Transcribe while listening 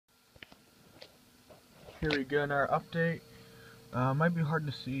Here we go in our update. Might be hard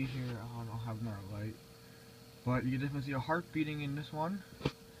to see here. I don't have another light, but you can definitely see a heart beating in this one.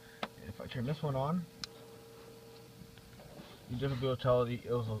 If I turn this one on, you definitely be able to tell it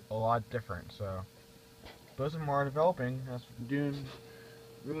was a lot different. So both of them are developing. That's doing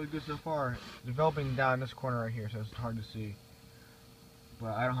really good so far. Developing down this corner right here, so it's hard to see.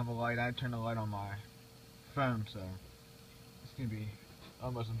 But I don't have a light. I turned the light on my phone, so it's gonna be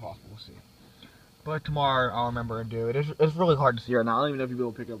almost impossible to see. But tomorrow I'll remember to do it. It's really hard to see right now. I don't even know if you'll be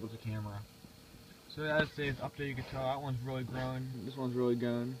able to pick up with the camera. So as I say, this update, you can tell that one's really growing. This one's really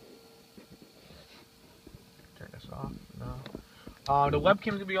going. Turn this off. No. The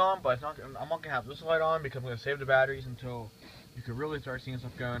webcam's gonna be on, but it's not. I'm not gonna have this light on because I'm gonna save the batteries until you can really start seeing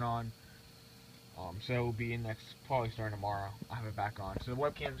stuff going on. So it will be probably starting tomorrow. I'll have it back on. So the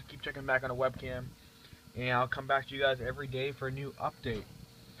webcam, just keep checking back on the webcam, and I'll come back to you guys every day for a new update.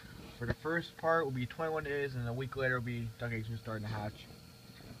 For the first part will be 21 days, and a week later will be duck eggs starting to hatch.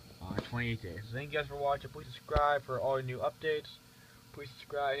 28 days. So thank you guys for watching. Please subscribe for all the new updates. Please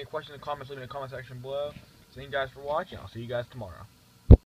subscribe. Any questions in the comments, leave in the comment section below. So thank you guys for watching. I'll see you guys tomorrow.